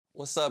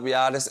What's up,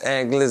 y'all? This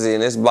Glizzy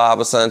and this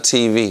Barbarason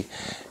TV.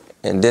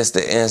 And this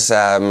the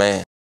Inside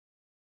Man.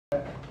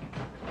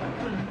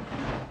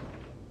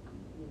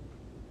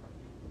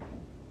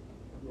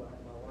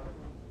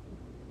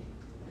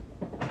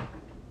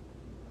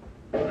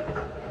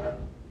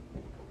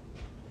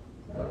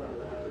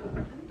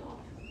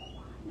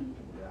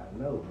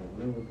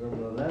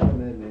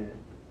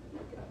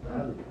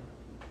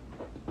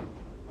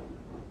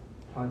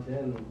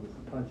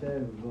 Punch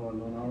ass was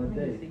going on all the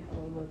day.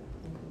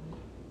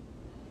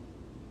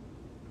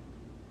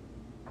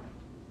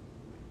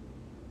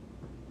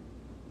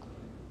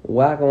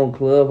 Wack on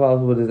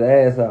Clubhouse with his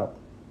ass out.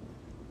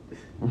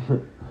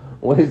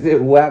 When they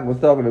said Wack was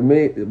talking to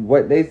me,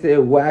 what they said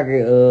Wack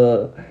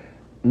and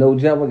No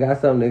Jumper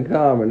got something in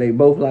common. They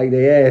both like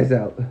their ass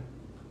out.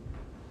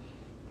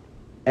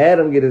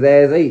 Adam get his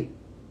ass ate.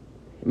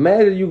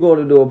 Imagine you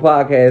going to do a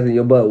podcast and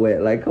your butt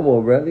wet. Like, come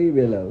on, bro, leave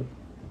me alone.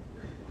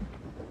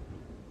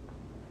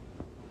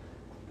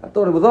 I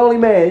thought it was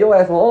OnlyMan. Your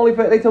ass on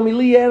OnlyFans. They told me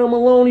Lee Adam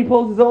alone. He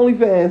posts his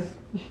OnlyFans.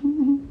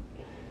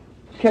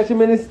 Catch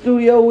him in his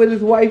studio with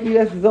his wifey.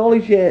 That's his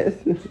only chance.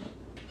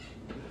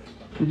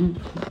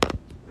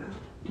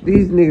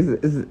 These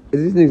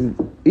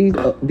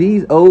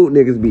old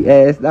niggas be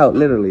assed out,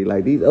 literally.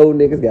 Like, these old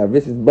niggas got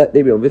vicious butt.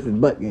 They be on vicious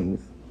butt games.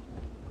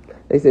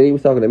 They said he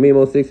was talking to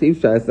Memo600. He was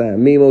trying to sign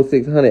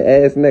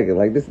Memo600 ass nigga.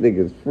 Like, this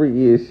nigga's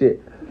freaky as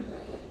shit.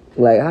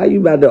 Like, how you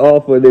about to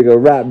offer a nigga a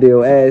rap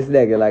deal ass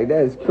nigga? Like,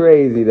 that's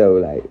crazy, though.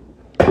 Like,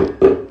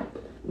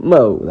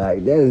 Mo,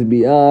 like, that is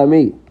beyond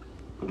me.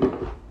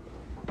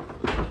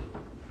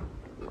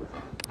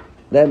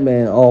 That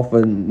man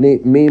offered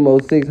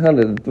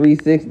Memo600 a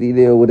 360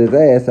 deal with his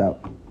ass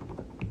out.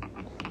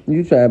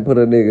 You try to put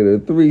a nigga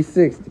to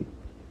 360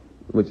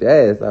 with your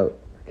ass out.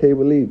 Can't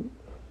believe it.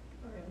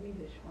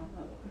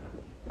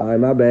 Alright,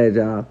 my bad,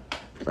 y'all.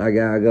 I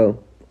gotta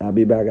go. I'll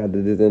be back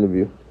after this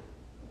interview.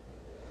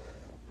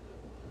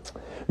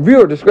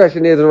 Viewer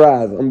discretion is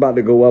advised. I'm about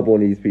to go up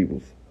on these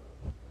peoples.